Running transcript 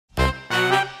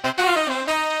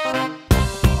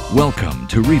Welcome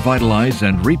to Revitalize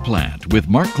and Replant with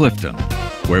Mark Clifton,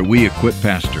 where we equip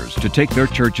pastors to take their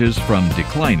churches from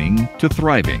declining to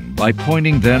thriving by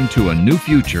pointing them to a new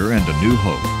future and a new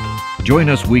hope. Join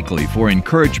us weekly for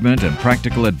encouragement and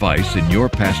practical advice in your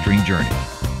pastoring journey.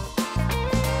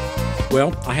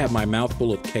 Well, I have my mouth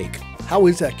full of cake. How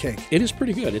is that cake? It is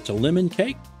pretty good. It's a lemon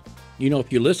cake. You know,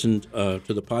 if you listened to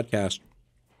the podcast,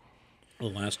 the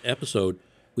last episode,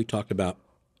 we talked about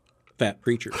fat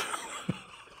preachers.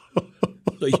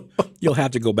 So you'll have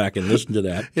to go back and listen to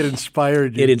that. It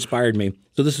inspired you. It inspired me.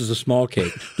 So this is a small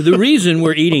cake. The reason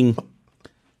we're eating,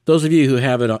 those of you who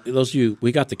have it,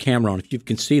 we got the camera on. If you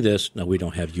can see this, no, we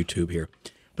don't have YouTube here.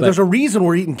 But there's a reason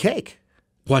we're eating cake.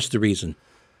 What's the reason?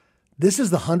 This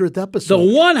is the 100th episode. The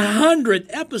 100th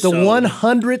episode. The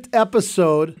 100th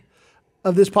episode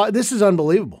of this podcast. This is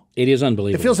unbelievable. It is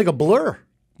unbelievable. It feels like a blur,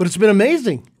 but it's been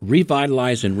amazing.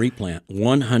 Revitalize and Replant,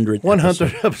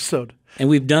 100th episode. And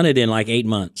we've done it in like 8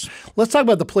 months. Let's talk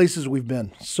about the places we've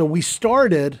been. So we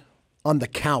started on the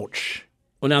couch.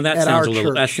 Well, now that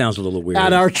sounds a little weird.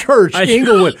 At our church,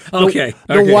 Inglewood. Okay.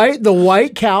 The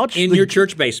white couch. In your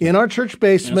church basement. In our church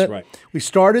basement. That's right. We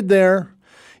started there,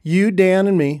 you, Dan,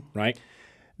 and me. Right.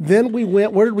 Then we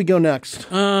went, where did we go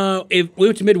next? We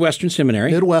went to Midwestern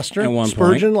Seminary. At one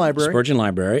Spurgeon point.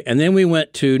 Library. And then we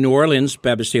went to New Orleans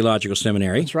Baptist Theological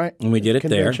Seminary. That's right. And we did it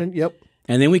Convention. there. Yep.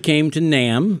 And then we came to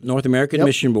NAM, North American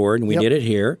Mission Board, and we did it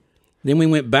here. Then we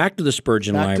went back to the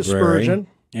Spurgeon Library.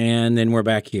 And then we're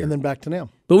back here. And then back to NAM.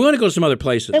 But we want to go to some other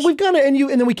places. And we've gone to, and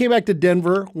then we came back to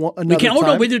Denver another time. Oh,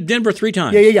 no, we did Denver 3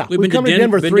 times. Yeah. We've been to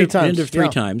Denver 3 times. Denver 3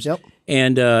 times. Yep.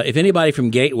 And if anybody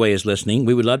from Gateway is listening,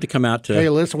 we would love to come out to... Hey,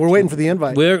 listen, we're waiting for the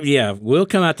invite. We'll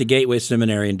come out to Gateway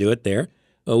Seminary and do it there.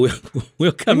 We'll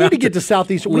come we out need to get to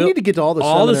Southeast. We need to get to all the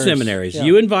seminaries. All the seminaries. Yeah.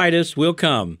 You invite us, we'll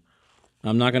come.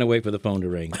 I'm not going to wait for the phone to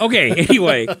ring. Okay,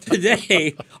 anyway,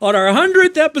 today on our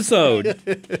 100th episode,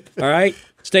 all right,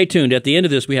 stay tuned. At the end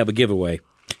of this, we have a giveaway.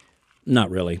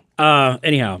 Not really.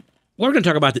 Anyhow, what we're going to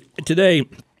talk about today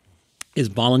is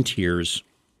volunteers.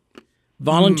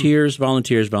 Volunteers.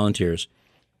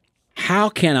 How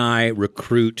can I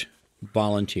recruit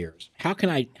volunteers? How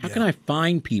can I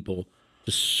find people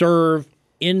to serve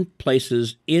in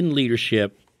places, in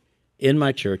leadership, in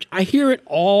my church? I hear it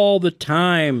all the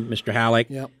time, Mr. Hallock.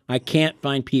 Yep. I can't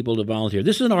find people to volunteer.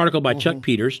 This is an article by Chuck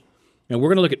Peters, and we're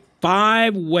going to look at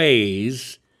 5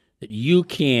 ways that you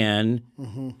can,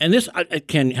 and this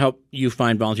can help you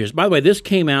find volunteers. By the way, this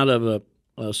came out of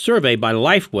a survey by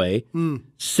Lifeway.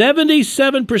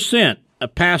 77%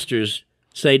 of pastors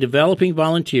say developing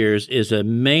volunteers is a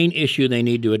main issue they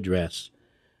need to address.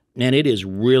 And it is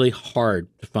really hard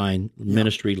to find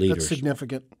ministry leaders. That's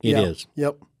significant. It is.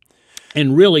 Yep.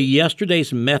 And really,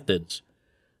 yesterday's methods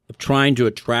of trying to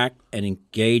attract and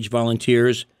engage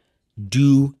volunteers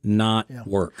do not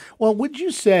work. Well, would you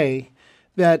say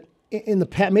that in the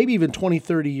past, maybe even 20,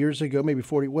 30 years ago, maybe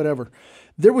 40, whatever,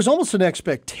 there was almost an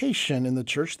expectation in the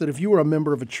church that if you were a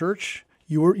member of a church,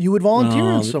 you would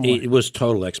volunteer in some way. It was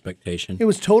total expectation. It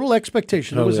was total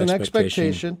expectation. It was an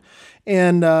expectation.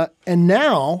 And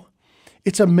now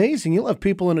it's amazing. You'll have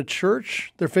people in a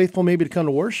church, they're faithful maybe to come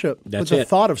to worship, but the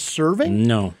thought of serving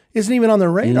isn't even on their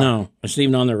radar. No, it's not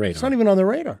even on their radar. It's not even on their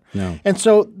radar. No. And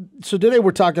so today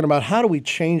we're talking about how do we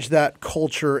change that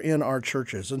culture in our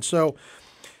churches. And so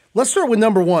let's start with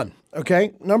number 1,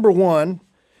 okay? Number 1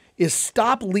 is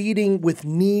stop leading with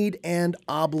need and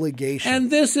obligation.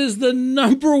 And this is the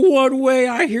number 1 way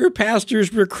I hear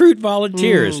pastors recruit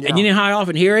volunteers. And you know how I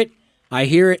often hear it? I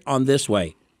hear it on this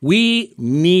way. We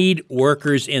need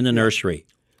workers in the nursery.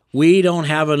 We don't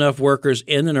have enough workers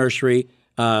in the nursery.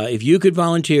 If you could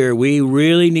volunteer, we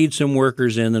really need some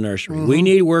workers in the nursery. We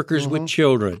need workers with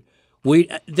children.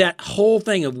 That whole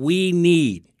thing of we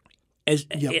need,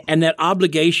 and that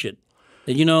obligation.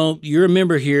 That, you're a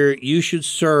member here, you should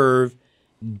serve.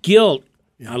 Guilt,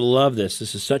 I love this.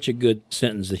 This is such a good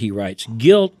sentence that he writes.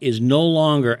 Guilt is no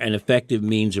longer an effective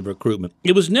means of recruitment.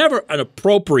 It was never an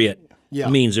appropriate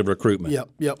means of recruitment.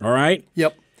 Yep. All right?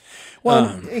 Yep.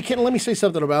 Well, let me say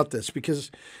something about this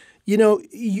because,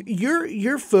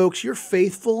 your folks, you're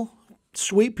faithful,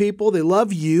 sweet people. They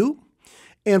love you.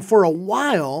 And for a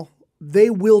while,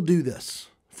 they will do this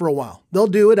for a while. They'll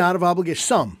do it out of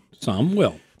obligation. Some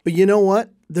will. But you know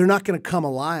what? They're not going to come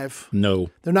alive.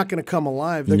 No. They're not going to come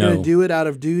alive. They're going to do it out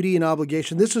of duty and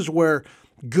obligation. This is where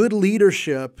good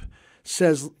leadership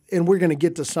says, and we're going to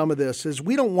get to some of this, is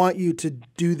we don't want you to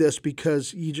do this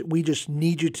because we just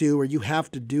need you to or you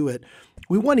have to do it.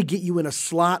 We want to get you in a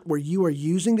slot where you are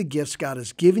using the gifts God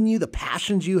has given you, the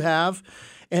passions you have,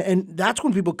 and that's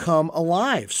when people come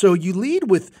alive. So you lead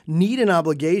with need and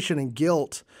obligation and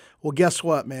guilt. Well, guess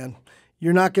what, man?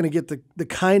 You're not going to get the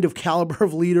kind of caliber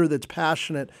of leader that's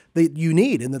passionate that you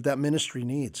need and that ministry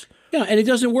needs. Yeah, and it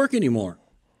doesn't work anymore.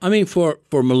 I mean, for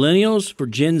millennials, for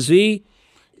Gen Z,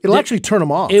 it'll actually turn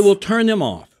them off. It will turn them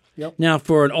off. Yep. Now,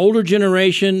 for an older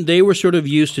generation, they were sort of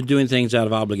used to doing things out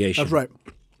of obligation. That's right.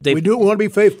 We want to be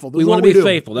faithful. We want to be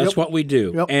faithful. That's what we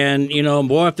do. Yep. And,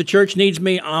 boy, if the church needs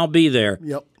me, I'll be there.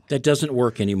 Yep. That doesn't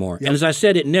work anymore. Yep. And as I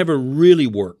said, it never really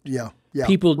worked. Yeah.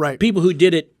 People who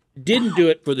did it didn't do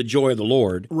it for the joy of the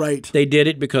Lord. Right. They did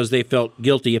it because they felt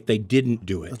guilty if they didn't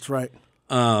do it. That's right.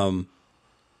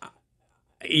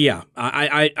 Yeah.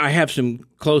 I have some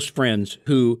close friends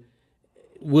who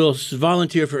will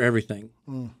volunteer for everything.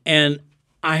 And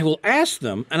I will ask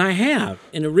them, and I have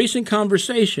in a recent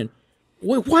conversation,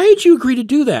 why did you agree to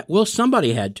do that? Well,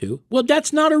 somebody had to. Well,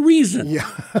 that's not a reason. Yeah.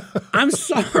 I'm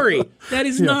sorry. That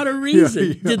is not a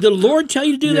reason. Yeah. Did the Lord tell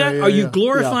you to do that? Are you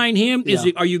glorifying Him?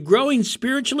 Yeah. Are you growing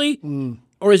spiritually?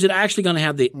 Or is it actually going to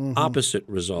have the opposite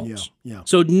results? Yeah.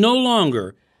 So no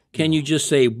longer can you just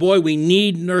say, boy, we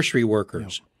need nursery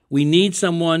workers. We need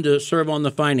someone to serve on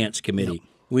the finance committee.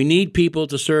 We need people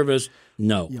to serve as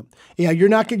Yeah, you're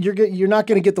not going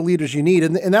to get the leaders you need,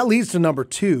 and that leads to number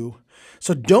 2.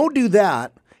 So don't do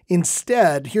that.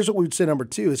 Instead, here's what we would say number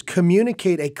 2 is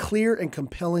communicate a clear and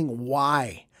compelling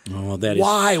why. Oh, that is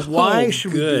why so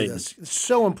should good. we do this? It's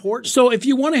so important. So if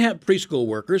you want to have preschool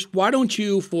workers, why don't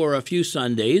you, for a few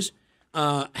Sundays,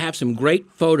 have some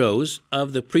great photos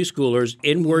of the preschoolers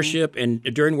in worship and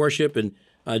during worship and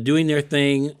doing their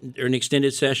thing during an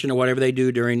extended session or whatever they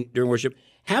do during worship.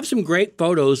 Have some great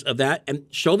photos of that and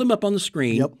show them up on the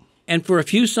screen. Yep. And for a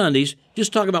few Sundays,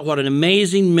 just talk about what an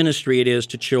amazing ministry it is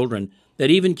to children, that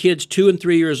even kids 2 and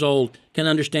 3 years old can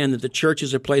understand that the church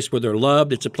is a place where they're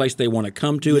loved. It's a place they want to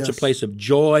come to. Yes. It's a place of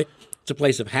joy. It's a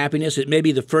place of happiness. It may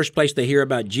be the first place they hear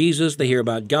about Jesus, they hear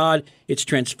about God. It's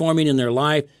transforming in their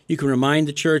life. You can remind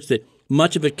the church that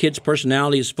much of a kid's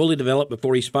personality is fully developed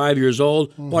before he's 5 years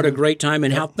old. What a great time.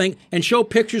 And and show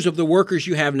pictures of the workers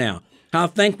you have now. How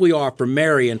thankful we are for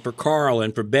Mary and for Carl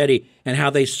and for Betty and how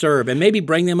they serve. And maybe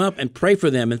bring them up and pray for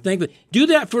them and do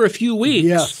that for a few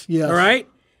weeks. Yes. All right?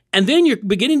 And then you're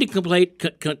beginning to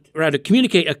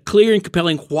communicate a clear and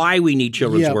compelling why we need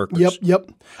children's workers.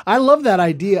 Yep. I love that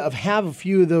idea of have a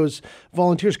few of those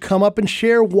volunteers come up and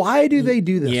share why do they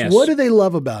do this? Yes. What do they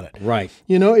love about it? Right.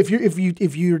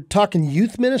 If you're talking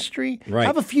youth ministry,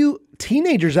 have a few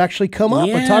teenagers actually come up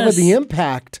and talk about the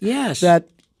impact that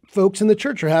folks in the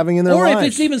church are having in their lives. Or if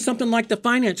it's even something like the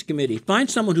finance committee, find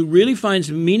someone who really finds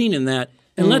meaning in that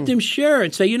and let them share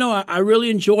and say, I really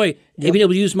enjoy being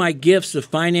able to use my gifts of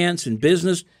finance and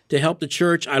business to help the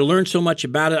church. I learned so much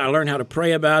about it. I learned how to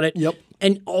pray about it. Yep.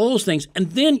 And all those things.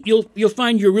 And then you'll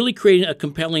find you're really creating a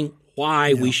compelling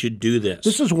why we should do this.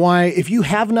 This is why, if you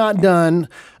have not done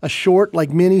a short,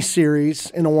 mini series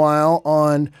in a while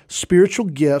on spiritual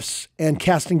gifts and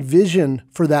casting vision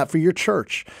for that for your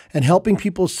church and helping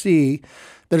people see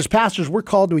that as pastors, we're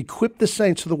called to equip the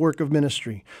saints for the work of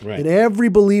ministry. Right. That every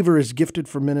believer is gifted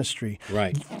for ministry.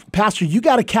 Right. Pastor, you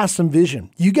got to cast some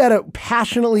vision. You got to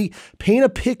passionately paint a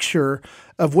picture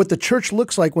of what the church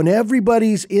looks like when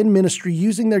everybody's in ministry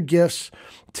using their gifts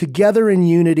together in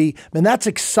unity. And that's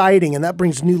exciting, and that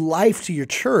brings new life to your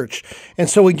church. And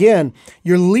so again,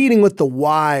 you're leading with the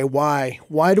why.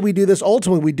 Why do we do this?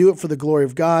 Ultimately, we do it for the glory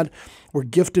of God. We're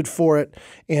gifted for it,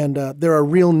 and there are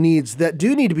real needs that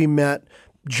do need to be met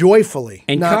joyfully.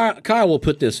 And Kyle will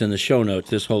put this in the show notes,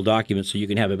 this whole document, so you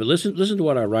can have it. But listen to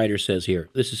what our writer says here.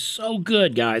 This is so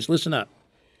good, guys. Listen up.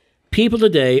 People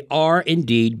today are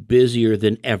indeed busier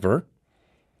than ever.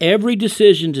 Every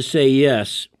decision to say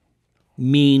yes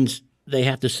means they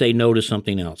have to say no to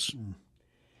something else.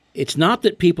 It's not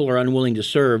that people are unwilling to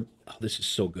serve. Oh, this is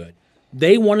so good.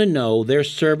 They want to know their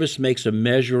service makes a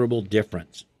measurable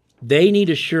difference. They need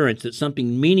assurance that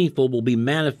something meaningful will be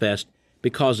manifest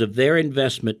because of their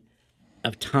investment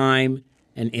of time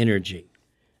and energy.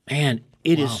 Man,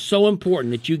 it is so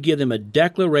important that you give them a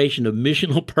declaration of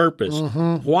missional purpose,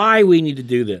 why we need to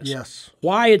do this,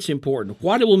 why it's important,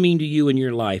 what it will mean to you in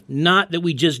your life, not that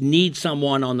we just need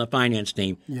someone on the finance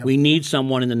team. We need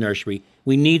someone in the nursery.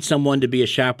 We need someone to be a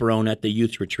chaperone at the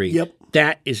youth retreat.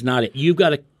 That is not it. You've got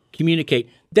to communicate.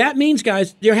 That means,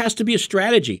 guys, there has to be a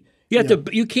strategy. You have to.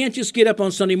 You can't just get up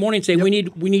on Sunday morning and say we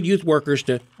need youth workers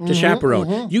to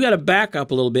chaperone. You got to back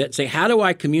up a little bit and say, how do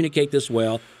I communicate this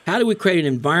well? How do we create an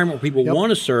environment where people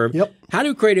want to serve? How do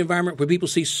we create an environment where people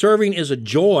see serving as a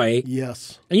joy?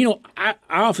 Yes. And I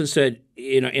often said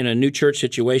in a new church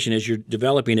situation as you're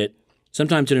developing it,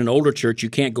 sometimes in an older church you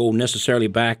can't go necessarily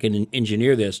back and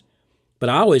engineer this, but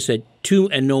I always said 2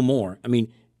 and no more. I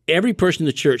mean, every person in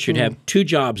the church should have 2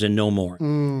 jobs and no more.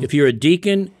 If you're a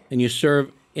deacon and you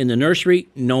serve in the nursery,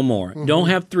 no more. Don't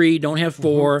have 3, don't have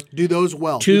 4. Do those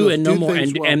well. 2 and no more.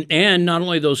 And not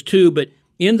only those 2, but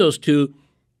in those 2,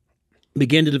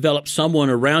 begin to develop someone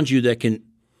around you that can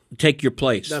take your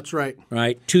place. That's right.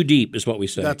 Right? 2 deep is what we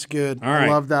say. That's good. All right. I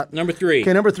love that. Number 3.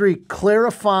 Okay, number 3,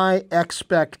 clarify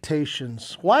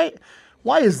expectations. Why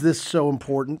is this so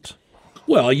important?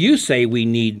 Well, you say we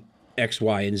need X,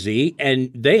 Y, and Z,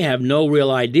 and they have no real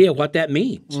idea what that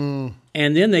means.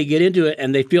 And then they get into it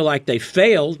and they feel like they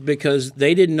failed because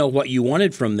they didn't know what you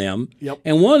wanted from them. Yep.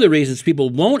 And one of the reasons people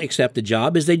won't accept the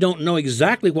job is they don't know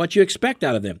exactly what you expect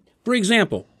out of them. For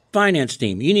example, finance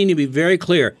team, you need to be very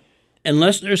clear.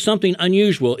 Unless there's something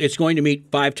unusual, it's going to meet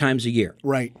 5 times a year.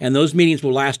 Right. And those meetings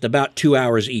will last about 2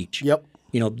 hours each. Yep.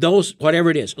 Those, whatever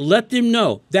it is, let them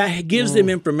know. That gives them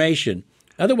information.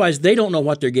 Otherwise, they don't know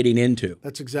what they're getting into.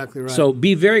 That's exactly right. So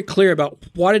be very clear about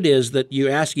what it is that you're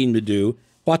asking them to do,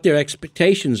 what their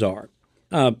expectations are.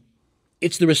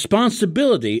 It's the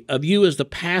responsibility of you as the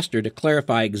pastor to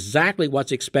clarify exactly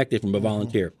what's expected from a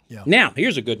volunteer. Yeah. Now,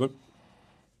 here's a good one.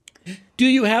 Do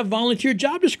you have volunteer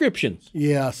job descriptions?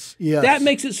 Yes. That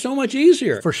makes it so much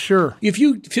easier. For sure. If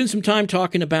you spend some time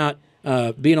talking about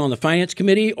being on the finance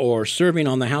committee or serving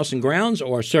on the house and grounds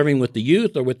or serving with the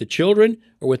youth or with the children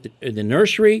or with the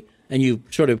nursery, and you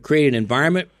sort of create an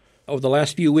environment over the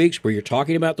last few weeks where you're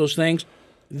talking about those things,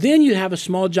 then you have a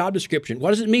small job description.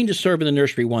 What does it mean to serve in the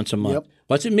nursery once a month? Yep.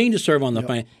 What's it mean to serve on the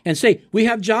finance? And say, we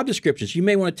have job descriptions. You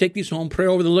may want to take these home, pray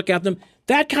over them, look at them.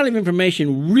 That kind of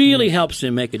information really helps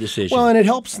them make a decision. Well, and it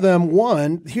helps them,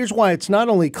 one, here's why it's not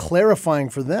only clarifying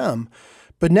for them,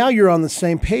 but now you're on the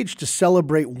same page to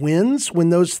celebrate wins when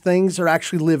those things are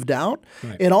actually lived out.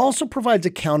 Right. It also provides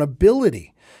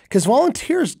accountability because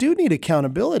volunteers do need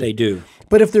accountability. They do.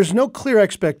 But if there's no clear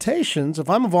expectations, if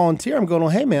I'm a volunteer, I'm going, well,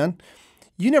 hey, man,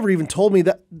 you never even told me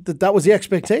that was the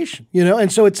expectation,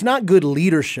 And so it's not good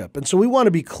leadership. And so we want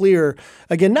to be clear,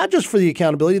 again, not just for the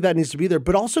accountability that needs to be there,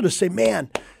 but also to say, man,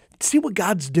 see what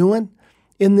God's doing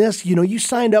in this? You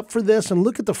signed up for this, and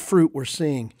look at the fruit we're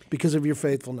seeing because of your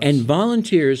faithfulness. And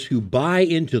volunteers who buy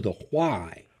into the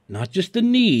why, not just the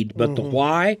need, but the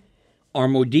why, are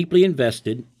more deeply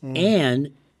invested,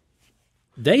 and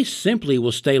they simply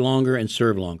will stay longer and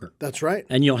serve longer. That's right.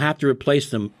 And you'll have to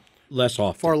replace them less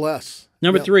often. Far less.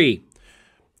 Number 3.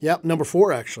 Yep, number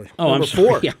 4, actually. Oh, number I'm sorry.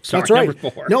 4. Yeah, sorry. That's right. Number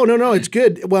 4. No, it's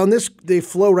good. Well, in this, they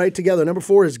flow right together. Number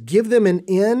 4 is give them an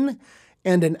in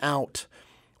and an out,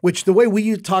 which the way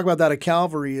we talk about that at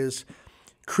Calvary is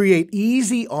create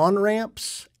easy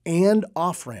on-ramps and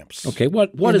off-ramps. Okay,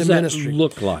 what does that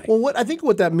look like? Well, I think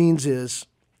what that means is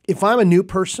if I'm a new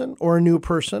person,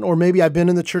 or maybe I've been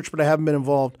in the church but I haven't been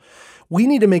involved, we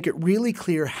need to make it really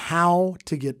clear how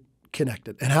to get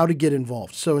connected and how to get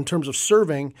involved. So in terms of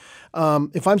serving,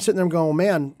 if I'm sitting there and going, oh,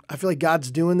 man, I feel like God's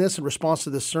doing this in response to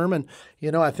this sermon,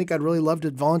 I think I'd really love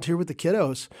to volunteer with the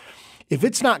kiddos. If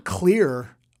it's not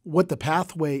clear what the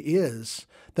pathway is,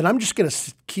 then I'm just going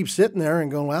to keep sitting there and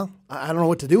going, well, I don't know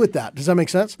what to do with that. Does that make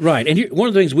sense? Right. And one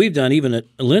of the things we've done, even at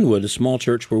Linwood, a small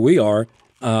church where we are,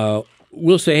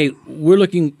 we'll say, hey,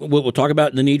 we'll talk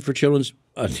about the need for children's,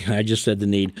 I just said the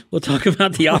need. We'll talk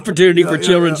about the opportunity for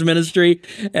children's ministry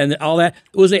and all that.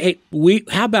 We'll say, hey,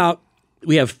 how about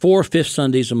we have 4 fifth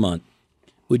Sundays a month?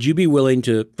 Would you be willing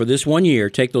to, for this 1 year,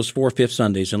 take those 4 fifth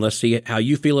Sundays and let's see how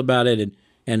you feel about it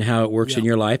and how it works in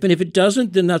your life? And if it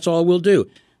doesn't, then that's all we'll do.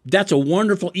 That's a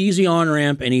wonderful easy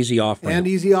on-ramp and easy off-ramp. And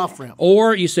easy off-ramp.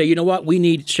 Or you say, you know what, we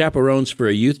need chaperones for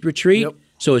a youth retreat. Yep.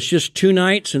 So it's just 2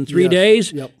 nights and 3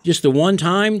 days, just the one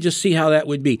time, just see how that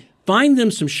would be. Find them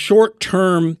some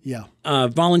short-term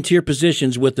volunteer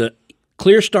positions with a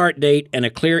clear start date and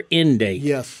a clear end date.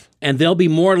 Yes. And they'll be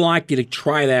more likely to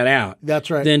try that out.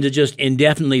 That's right. Than to just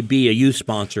indefinitely be a youth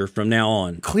sponsor from now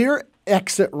on. Clear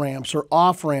exit ramps or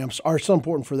off ramps are so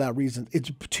important for that reason.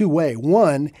 It's two-way.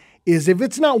 One is if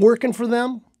it's not working for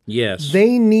them,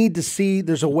 they need to see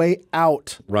there's a way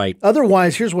out. Right.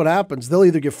 Otherwise, here's what happens. They'll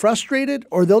either get frustrated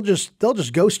or they'll just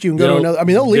ghost you and go to another. I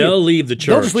mean, they'll leave the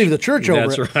church. They'll just leave the church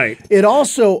over it. That's right. It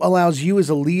also allows you as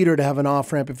a leader to have an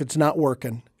off-ramp if it's not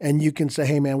working. And you can say,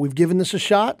 hey, man, we've given this a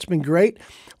shot. It's been great.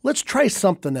 Let's try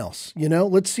something else.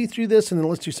 Let's see through this and then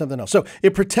let's do something else. So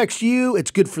it protects you.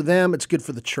 It's good for them. It's good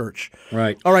for the church.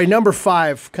 Right. All right, number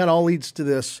 5 kind of all leads to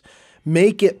this.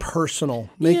 Make it personal.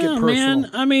 Make it personal.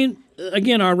 Man. I mean,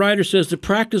 again, our writer says the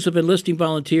practice of enlisting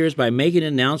volunteers by making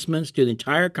announcements to the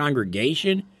entire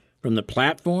congregation from the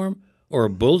platform or a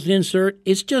bulletin insert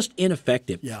is just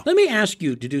ineffective. Yeah. Let me ask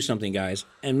you to do something, guys,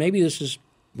 and maybe this is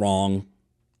wrong.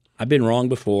 I've been wrong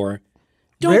before.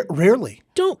 Rarely.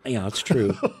 Yeah, it's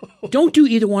true. Don't do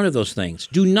either one of those things.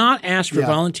 Do not ask for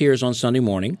volunteers on Sunday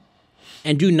morning,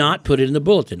 and do not put it in the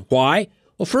bulletin. Why?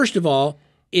 Well, first of all,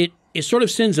 it sort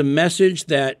of sends a message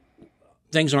that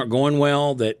things aren't going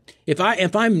well. That if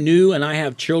I'm new and I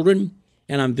have children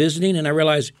and I'm visiting and I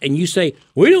realize, and you say,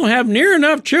 we don't have near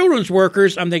enough children's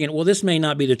workers, I'm thinking, well, this may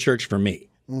not be the church for me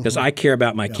because I care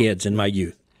about my kids and my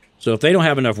youth. So if they don't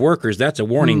have enough workers, that's a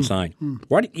warning sign.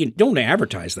 Why don't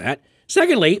advertise that?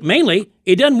 Secondly, mainly,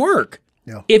 it doesn't work.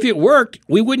 Yeah. If it worked,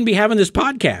 we wouldn't be having this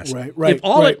podcast. Right. If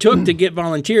all it took to get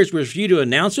volunteers was for you to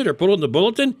announce it or put it in the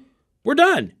bulletin, we're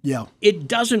done. Yeah. It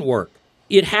doesn't work.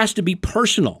 It has to be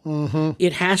personal.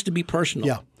 It has to be personal.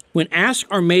 Yeah. When asks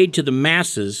are made to the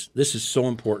masses, this is so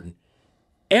important.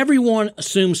 Everyone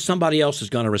assumes somebody else is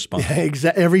going to respond.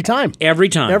 Exactly. Every time. Every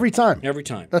time. Every time. Every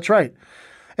time. That's right.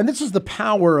 And this is the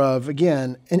power of,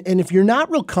 again, and if you're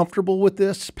not real comfortable with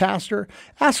this, Pastor,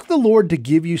 ask the Lord to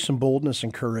give you some boldness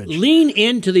and courage. Lean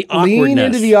into the awkwardness. Lean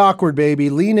into the awkward, baby.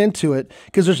 Lean into it.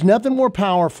 Because there's nothing more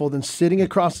powerful than sitting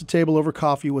across the table over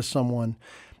coffee with someone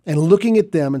and looking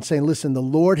at them and saying, listen, the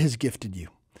Lord has gifted you.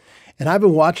 And I've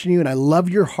been watching you, and I love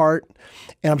your heart,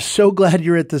 and I'm so glad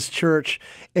you're at this church.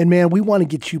 And man, we want to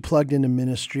get you plugged into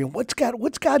ministry. And what's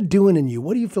God doing in you?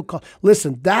 What do you feel called?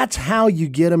 Listen, that's how you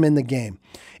get them in the game.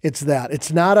 It's that.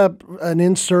 It's not an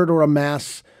insert or a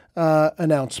mass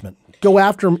announcement. Go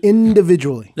after them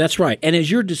individually. That's right. And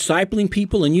as you're discipling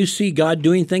people and you see God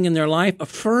doing things in their life,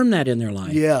 affirm that in their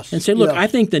life. Yes. And say, look, I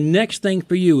think the next thing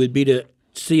for you would be to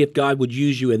see if God would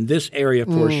use you in this area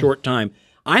for a short time.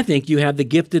 I think you have the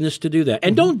giftedness to do that.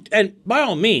 And and by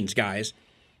all means, guys,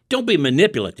 don't be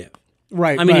manipulative.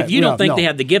 Right. I mean, if you don't think they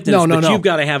have the giftedness, but you've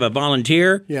got to have a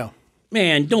volunteer,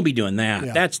 man, don't be doing that.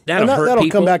 Yeah. That'll hurt that'll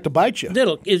people. come back to bite you.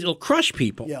 It'll crush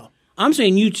people. Yeah. I'm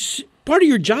saying part of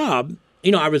your job,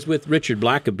 I was with Richard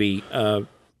Blackaby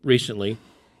recently.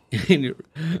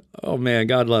 Oh, man,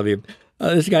 God love him.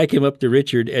 This guy came up to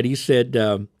Richard and he said,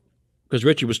 because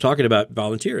Richard was talking about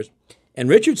volunteers, and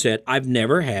Richard said, I've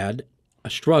never had a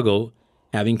struggle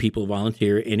having people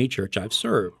volunteer in any church I've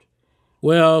served.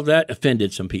 Well, that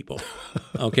offended some people,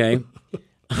 okay?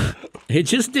 It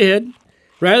just did.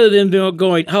 Rather than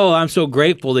going, oh, I'm so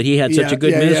grateful that he had such a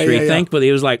good ministry, thankfully,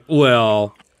 he was like,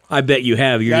 well, I bet you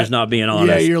have. You're just not being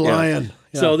honest. Yeah, you're lying.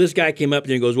 Yeah. So this guy came up to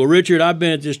me and goes, well, Richard, I've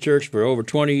been at this church for over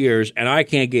 20 years, and I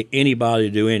can't get anybody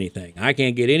to do anything. I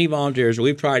can't get any volunteers.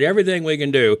 We've tried everything we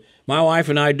can do. My wife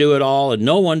and I do it all, and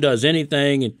no one does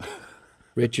anything. And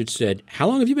Richard said, how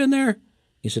long have you been there?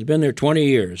 He said, I've been there 20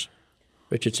 years.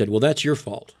 Richard said, well, that's your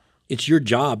fault. It's your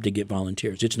job to get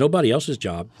volunteers. It's nobody else's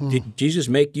job. Did Jesus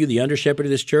make you the under-shepherd of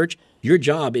this church? Your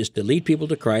job is to lead people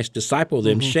to Christ, disciple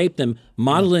them, shape them,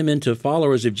 model them into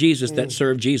followers of Jesus that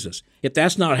serve Jesus. If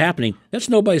that's not happening, that's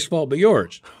nobody's fault but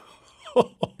yours.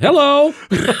 Hello?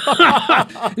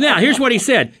 Now, here's what he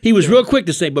said. He was real quick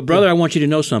to say, but brother, I want you to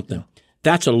know something.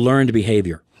 That's a learned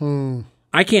behavior.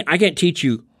 I can't teach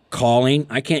you calling.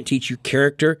 I can't teach you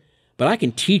character. But I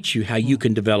can teach you how you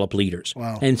can develop leaders.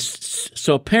 Wow. And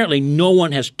so apparently no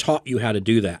one has taught you how to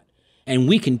do that. And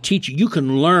we can teach you. You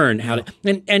can learn how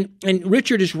to. And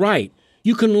Richard is right.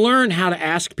 You can learn how to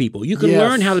ask people. You can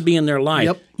learn how to be in their life.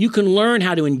 Yep. You can learn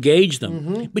how to engage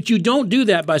them. But you don't do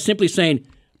that by simply saying,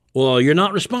 well, you're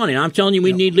not responding. I'm telling you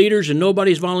we need leaders and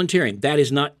nobody's volunteering. That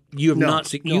is not, you have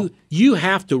not, you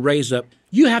have to raise up,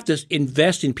 you have to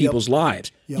invest in people's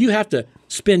lives. You have to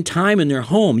spend time in their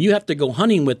home. You have to go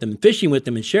hunting with them, fishing with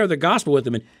them, and share the gospel with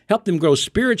them and help them grow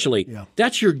spiritually.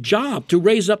 That's your job, to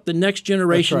raise up the next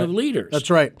generation of leaders. That's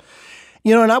right.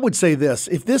 And I would say this,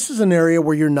 if this is an area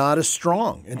where you're not as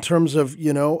strong in terms of,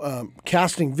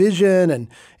 casting vision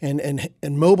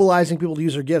and mobilizing people to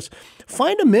use their gifts,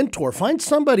 find a mentor, find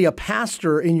somebody, a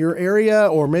pastor in your area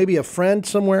or maybe a friend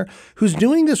somewhere who's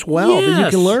doing this well that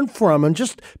you can learn from, and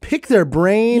just pick their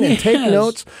brain and take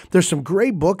notes. There's some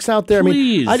great books out there.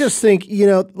 Please. I mean, I just think,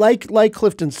 like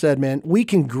Clifton said, man, we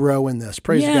can grow in this.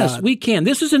 Praise God. Yes, we can.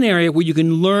 This is an area where you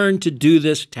can learn to do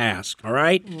this task, all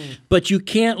right? But you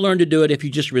can't learn to do it if you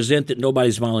just resent that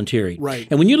nobody's volunteering. Right.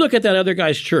 And when you look at that other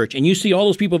guy's church and you see all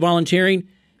those people volunteering,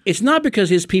 it's not because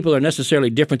his people are necessarily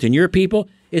different than your people.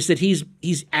 It's that he's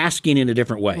asking in a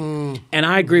different way. And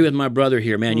I agree with my brother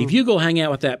here, man. If you go hang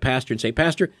out with that pastor and say,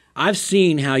 Pastor, I've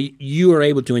seen how you are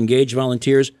able to engage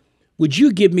volunteers. Would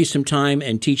you give me some time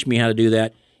and teach me how to do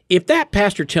that? If that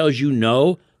pastor tells you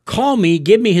no, call me,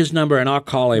 give me his number, and I'll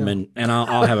call him and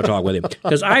I'll have a talk with him.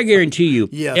 Because I guarantee you,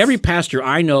 every pastor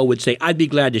I know would say, I'd be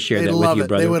glad to share that with you,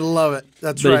 brother. They would love it.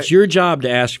 That's right. But it's your job to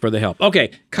ask for the help.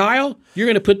 Okay, Kyle, you're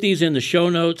going to put these in the show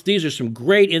notes. These are some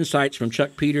great insights from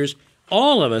Chuck Peters.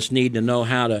 All of us need to know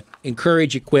how to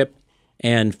encourage, equip,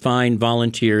 and find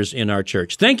volunteers in our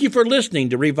church. Thank you for listening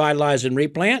to Revitalize and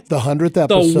Replant. The 100th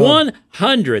episode. The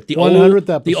 100th. The 100th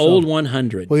episode. The old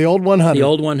 100. Well, the old 100. The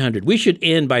old 100. We should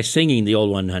end by singing the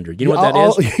old 100. You know what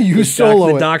that is? You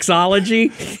solo the doxology.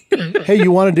 Hey,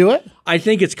 you want to do it? I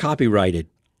think it's copyrighted.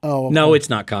 Oh, okay. No, it's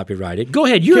not copyrighted. Go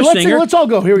ahead. You're a singer. Let's all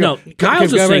go. Here we go. No,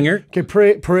 Kyle's a singer.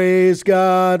 Okay, praise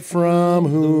God from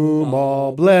whom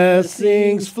all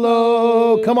blessings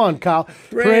flow. Come on, Kyle.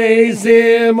 Praise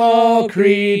Him, all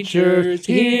creatures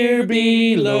here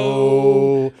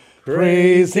below.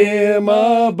 Praise Him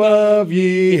above,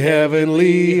 ye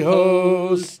heavenly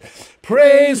hosts.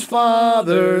 Praise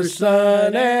Father,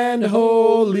 Son, and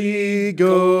Holy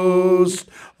Ghost.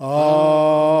 Amen.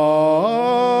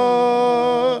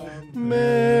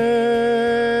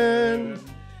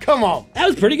 Come on. That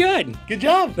was pretty good. Good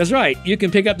job. That's right. You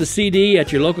can pick up the CD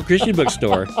at your local Christian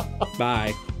bookstore.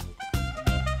 Bye.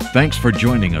 Thanks for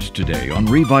joining us today on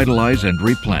Revitalize and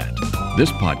Replant.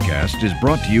 This podcast is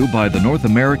brought to you by the North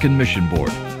American Mission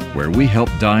Board, where we help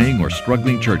dying or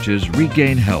struggling churches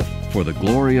regain health for the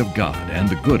glory of God and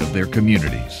the good of their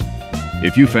communities.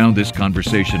 If you found this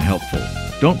conversation helpful,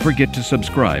 don't forget to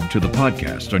subscribe to the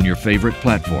podcast on your favorite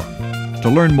platform. To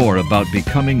learn more about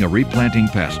becoming a replanting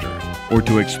pastor or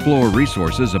to explore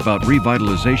resources about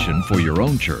revitalization for your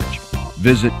own church,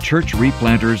 visit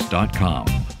churchreplanters.com.